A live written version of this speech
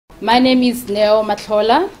My name is Neo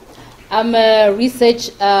Matihola. I'm a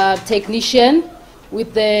research technician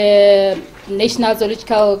with the National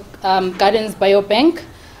Zoological Gardens Biobank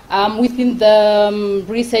within the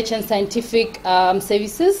research and scientific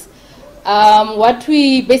services. What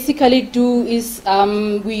we basically do is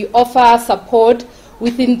we offer support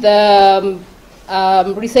within the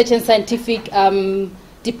research and scientific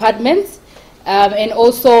departments and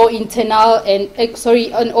also internal and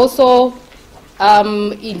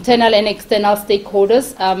internal and external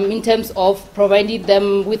stakeholders in terms of providing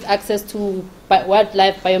them with access to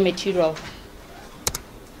wildlife biomaterial.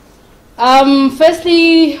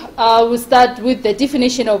 Firstly, we'll start with the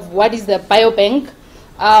definition of what is the biobank.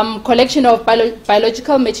 Collection of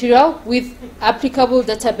biological material with applicable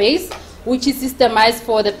database, which is systemized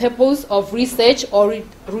for the purpose of research or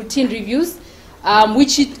routine reviews,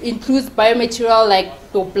 which it includes biomaterial like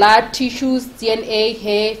blood, tissues, DNA,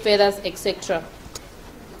 hair, feathers, etc.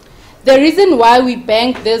 The reason why we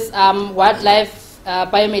bank this wildlife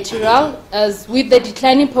biomaterial is with the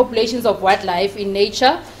declining populations of wildlife in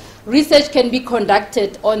nature, research can be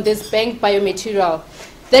conducted on this bank biomaterial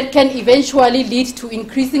that can eventually lead to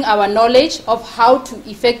increasing our knowledge of how to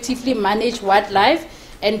effectively manage wildlife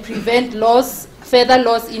and prevent further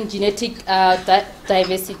loss in genetic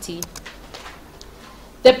diversity.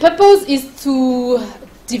 The purpose is to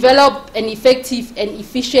develop an effective and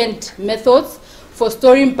efficient methods for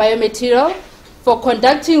storing biomaterial, for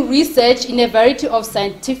conducting research in a variety of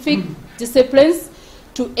scientific disciplines,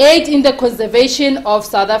 to aid in the conservation of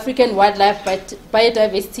South African wildlife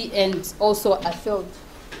biodiversity and also afield.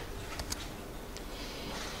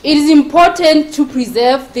 It is important to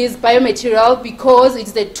preserve this biomaterial because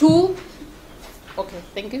it's the tool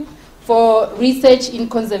for research in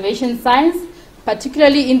conservation science,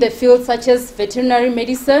 particularly in the fields such as veterinary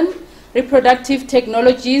medicine, reproductive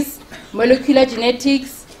technologies, molecular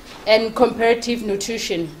genetics, and comparative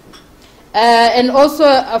nutrition. And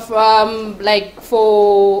also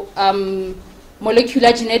for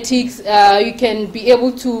molecular genetics, you can be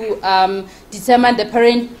able to determine the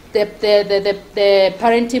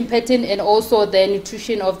parenting pattern and also the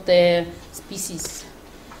nutrition of the species.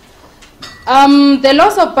 The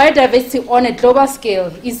loss of biodiversity on a global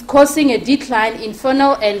scale is causing a decline in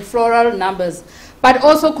faunal and floral numbers, but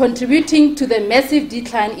also contributing to the massive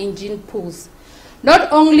decline in gene pools.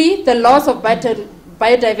 Not only the loss of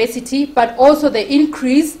biodiversity, but also the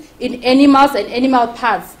increase in animals and animal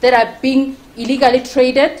parts that are being illegally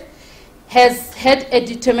traded has had a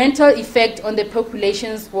detrimental effect on the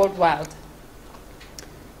populations worldwide.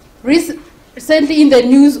 Recently in the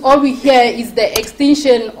news, all we hear is the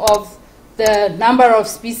extinction of the number of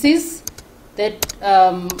species that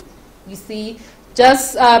we see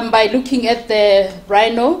just by looking at the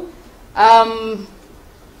rhino.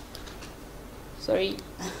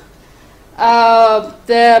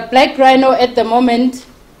 The black rhino at the moment,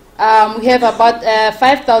 we have about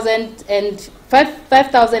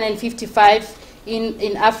 5,055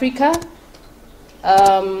 in Africa.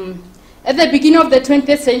 At the beginning of the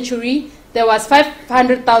 20th century, there was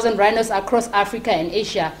 500,000 rhinos across Africa and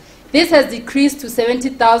Asia. This has decreased to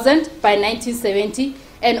 70,000 by 1970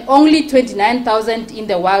 and only 29,000 in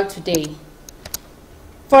the wild today.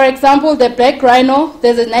 For example, the black rhino,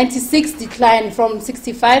 there's a 96 decline from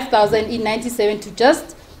 65,000 in 1970 to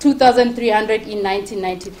just 2,300 in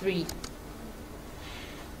 1993.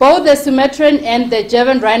 Both the Sumatran and the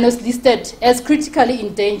Javan rhinos listed as critically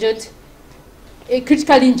endangered,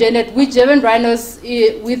 with Javan rhinos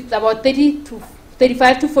with about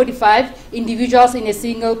 35 to 45 individuals in a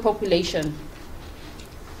single population.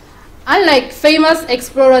 Unlike famous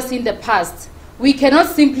explorers in the past, we cannot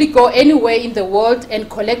simply go anywhere in the world and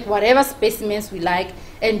collect whatever specimens we like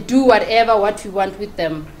and do what we want with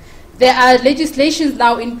them. There are legislations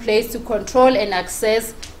now in place to control and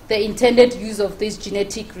access the intended use of these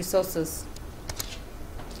genetic resources.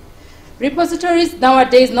 Repositories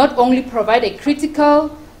nowadays not only provide a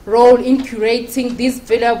critical role in curating these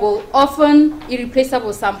valuable, often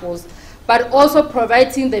irreplaceable samples, but also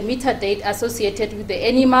providing the metadata associated with the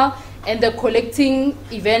animal and the collecting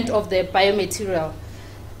event of the biomaterial.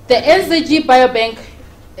 The NZG Biobank,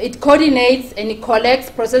 it coordinates and it collects,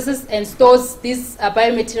 processes, and stores this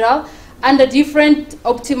biomaterial under different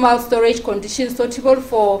optimal storage conditions suitable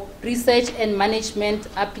for research and management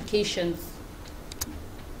applications.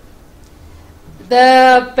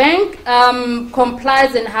 The bank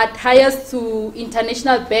complies and adheres to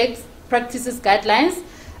international best practices guidelines,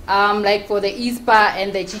 like for the ISPA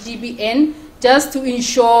and the GGBN, just to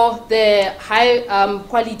ensure the high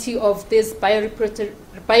quality of these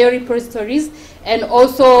biorepositories and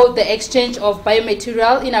also the exchange of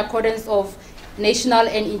biomaterial in accordance of national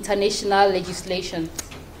and international legislation.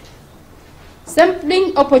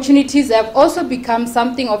 Sampling opportunities have also become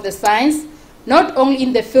something of the science, not only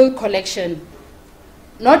in the field collection.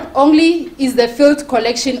 Not only is the field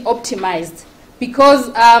collection optimized,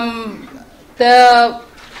 because the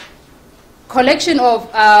collection of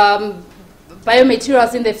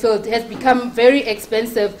biomaterials in the field has become very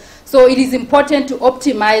expensive, so it is important to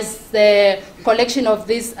optimize the collection of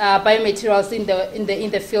these biomaterials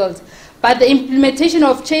in the field. But the implementation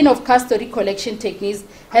of chain of custody collection techniques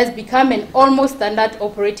has become an almost standard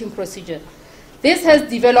operating procedure. This has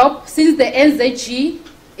developed since the NZG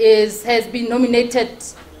has been nominated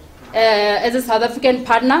as a South African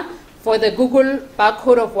partner for the Google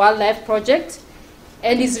Barcode of Wildlife project,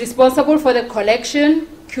 and is responsible for the collection,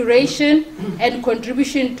 curation, and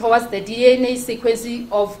contribution towards the DNA sequencing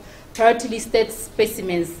of priority listed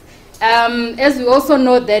specimens. As we also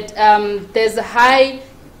know that there's a high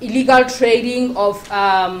illegal trading of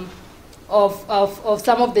some of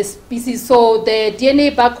the species, so the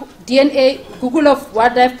DNA Google of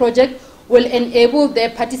Wildlife project will enable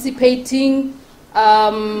the participating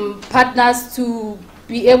partners to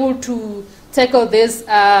be able to tackle this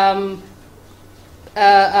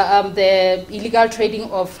the illegal trading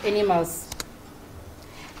of animals,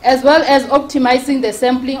 as well as optimizing the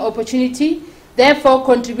sampling opportunity, therefore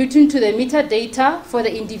contributing to the metadata for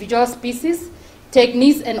the individual species,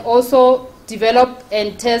 techniques, and also develop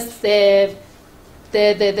and test test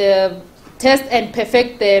and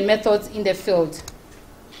perfect the methods in the field.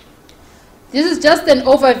 This is just an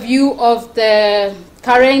overview of the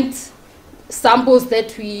current samples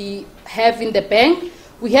that we have in the bank.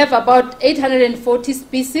 We have about 840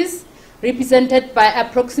 species represented by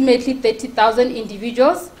approximately 30,000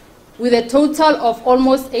 individuals, with a total of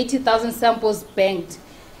almost 80,000 samples banked.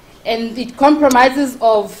 And it comprises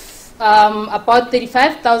of about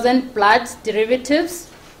 35,000 blood derivatives,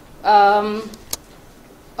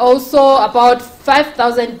 also about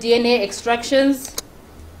 5,000 DNA extractions,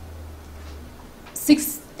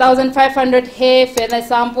 6,500 hair feather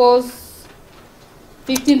samples,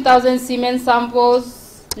 15,000 semen samples,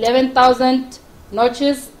 11,000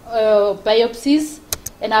 notches biopsies,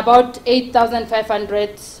 and about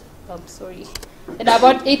 8,500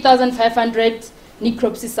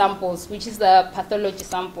 necropsy samples, which is the pathology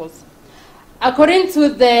samples. According to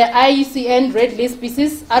the IUCN Red List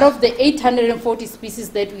species, out of the 840 species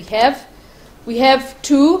that we have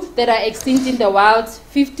 2 that are extinct in the wild,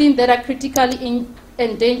 15 that are critically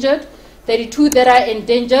endangered, 32 that are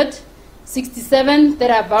endangered, 67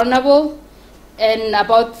 that are vulnerable, and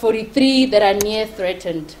about 43 that are near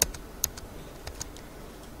threatened.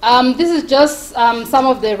 This is just some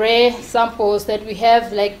of the rare samples that we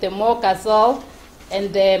have, like the moor gazelle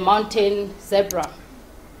and the mountain zebra.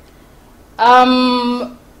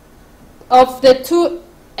 Of the 2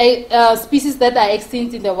 species that are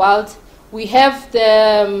extinct in the wild, we have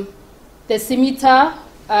the scimitar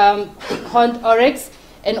horned oryx,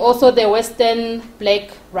 and also the western black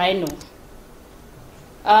rhino.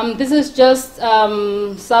 This is just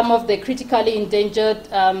some of the critically endangered,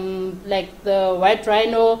 like the white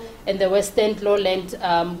rhino and the western lowland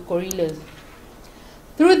gorillas.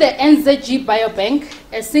 Through the NZG Biobank,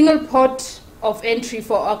 a single port of entry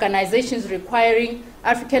for organizations requiring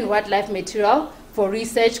African wildlife material for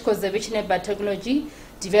research, conservation, and biotechnology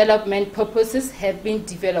development purposes have been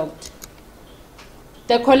developed.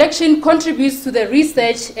 The collection contributes to the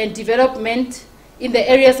research and development in the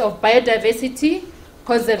areas of biodiversity,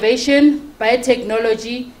 conservation,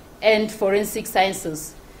 biotechnology, and forensic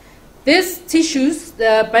sciences. These tissues,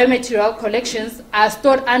 the biomaterial collections, are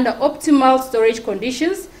stored under optimal storage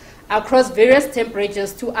conditions across various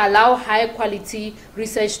temperatures to allow high quality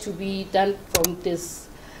research to be done from this.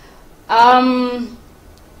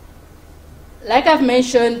 Like I've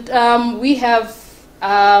mentioned, we have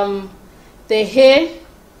the hair,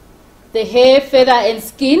 feather, and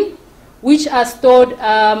skin, which are stored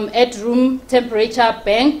at room temperature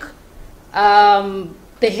bank. The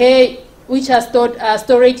hair, which are stored,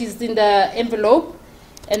 storage is in the envelope.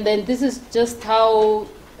 And then this is just how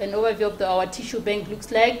an overview of our tissue bank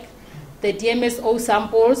looks like. The DMSO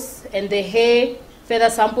samples and the hair,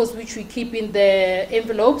 feather samples, which we keep in the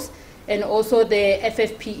envelopes, and also the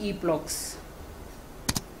FFPE blocks.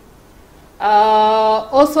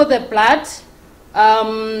 Also the blood,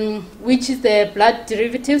 which is the blood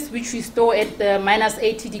derivatives, which we store at the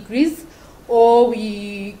 -80 degrees, or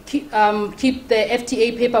we keep the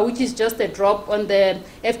FTA paper, which is just a drop on the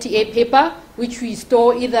FTA paper, which we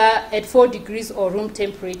store either at 4 degrees or room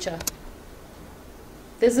temperature.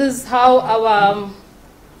 This is how our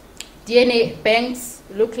DNA banks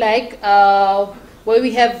look like, where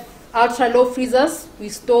we have ultra-low freezers. We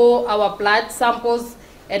store our blood samples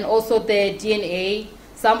and also the DNA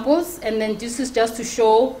samples. And then this is just to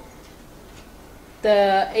show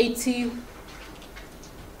the 80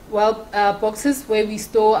 boxes where we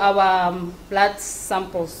store our blood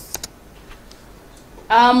samples.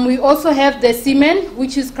 We also have the semen,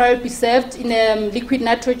 which is cryopreserved in liquid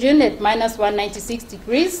nitrogen at -196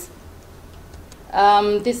 degrees.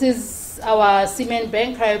 This is our semen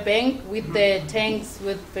bank, cryobank, with the tanks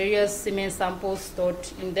with various semen samples stored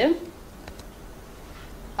in them.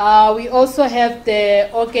 We also have the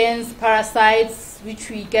organs, parasites, which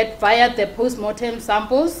we get via the post-mortem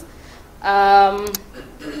samples.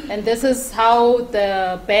 And this is how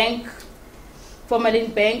the bank,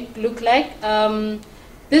 formalin bank, look like.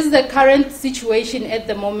 This is the current situation at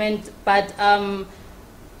the moment, but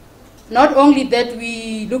not only that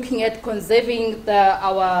we're looking at conserving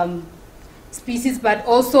our species, but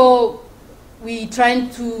also we're trying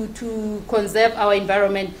to conserve our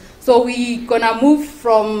environment. So we're gonna move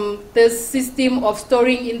from this system of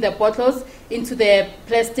storing in the bottles into the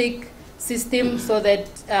plastic system so that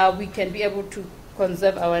we can be able to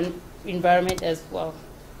conserve our environment as well.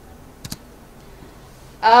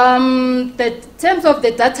 The terms of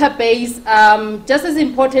the database, just as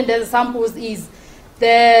important as the samples is,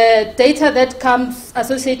 the data that comes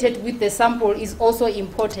associated with the sample is also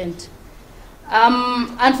important.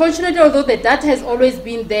 Unfortunately, although the data has always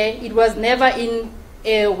been there, it was never in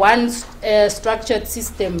one structured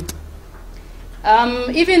system.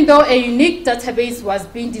 Even though a unique database was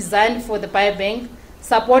being designed for the biobank,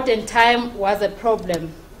 support and time was a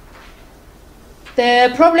problem.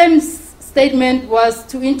 The problem statement was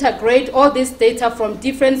to integrate all this data from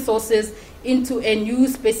different sources into a new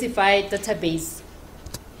specified database.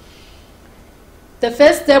 The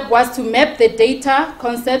first step was to map the data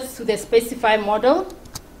concepts to the specified model,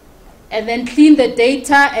 and then clean the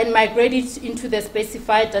data and migrate it into the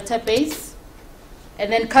specified database,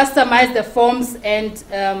 and then customize the forms and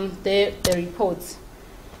the reports.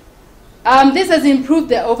 This has improved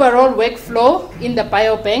the overall workflow in the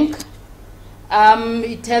biobank.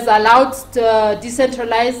 It has allowed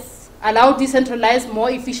decentralized,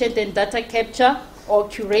 more efficient and data capture or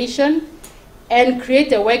curation, and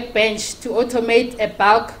create a workbench to automate a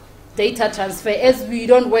bulk data transfer, as we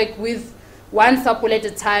don't work with one sample at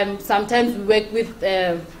a time. Sometimes we work with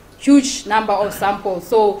a huge number of samples.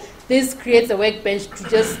 So this creates a workbench to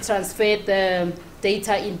just transfer the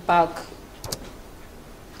data in bulk.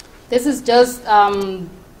 This is just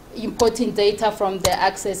importing data from the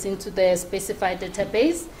access into the specified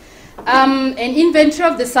database. An inventory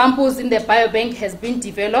of the samples in the biobank has been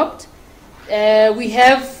developed. We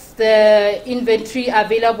have the inventory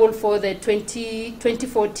available for the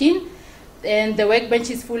 2014, and the workbench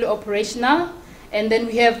is fully operational. And then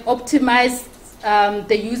we have optimized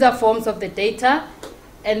the user forms of the data,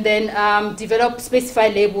 and then developed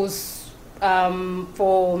specified labels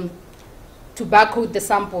to barcode the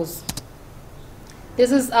samples.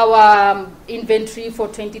 This is our inventory for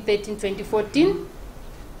 2013-2014.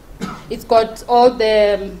 It's got all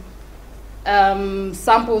the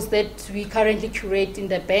samples that we currently curate in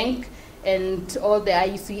the bank and all the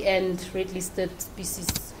IUCN red listed species.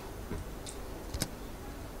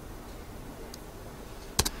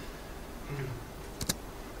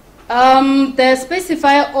 The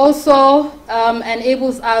specifier also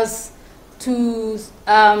enables us to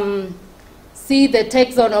see the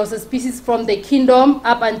taxon of the species from the kingdom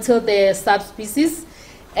up until the subspecies,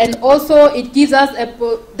 and also it gives us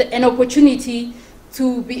an opportunity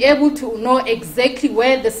to be able to know exactly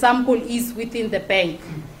where the sample is within the bank.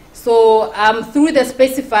 So through the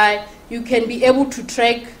specifier, you can be able to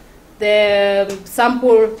track the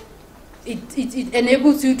sample. It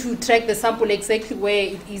enables you to track the sample exactly where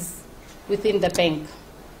it is within the bank.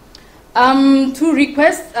 To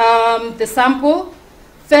request the sample,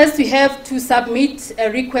 first we have to submit a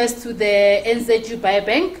request to the NZU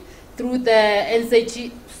Biobank through the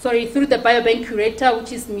Biobank Curator,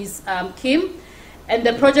 which is Ms. Kim. And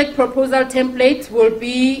the project proposal template will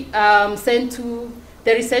be sent to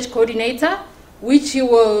the research coordinator, which you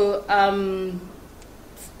will,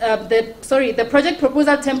 the project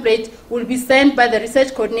proposal template will be sent by the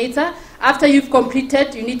research coordinator. After you've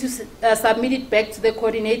completed, you need to submit it back to the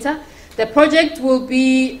coordinator. The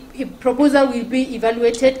proposal will be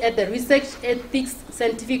evaluated at the Research Ethics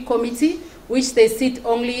Scientific Committee, which they sit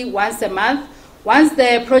only once a month. Once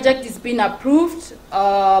the project is being approved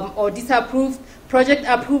or disapproved, project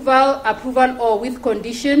approval or with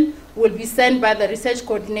condition will be sent by the research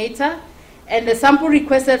coordinator, and the sample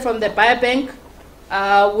requested from the biobank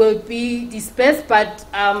will be dispersed, but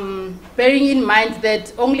bearing in mind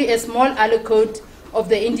that only a small allocate of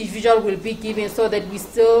the individual will be given so that we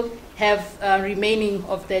still have remaining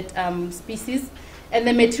of that species. And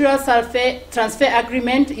the material transfer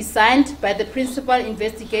agreement is signed by the principal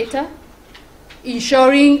investigator,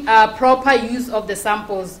 ensuring proper use of the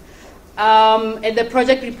samples. And the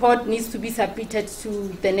project report needs to be submitted to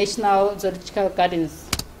the National Zoological Gardens.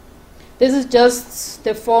 This is just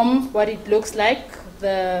the form, what it looks like,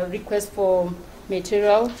 the request for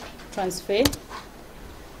material transfer.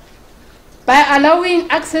 By allowing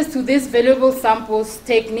access to these valuable samples,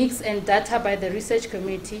 techniques, and data by the research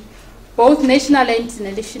community, both nationally and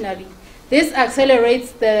internationally, this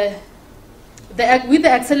accelerates with the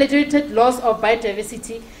accelerated loss of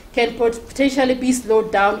biodiversity can potentially be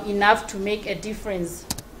slowed down enough to make a difference.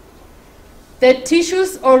 The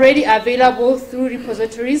tissues already available through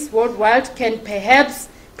repositories worldwide can perhaps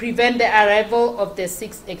prevent the arrival of the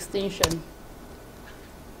sixth extinction.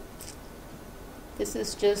 This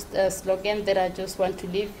is just a slogan that I just want to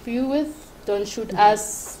leave you with. Don't shoot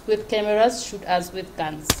us with cameras, shoot us with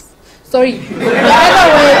guns. Sorry, the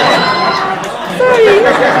other way. Sorry.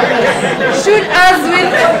 Shoot us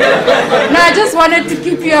with... No, I just wanted to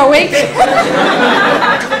keep you awake.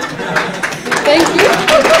 Thank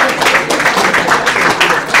you.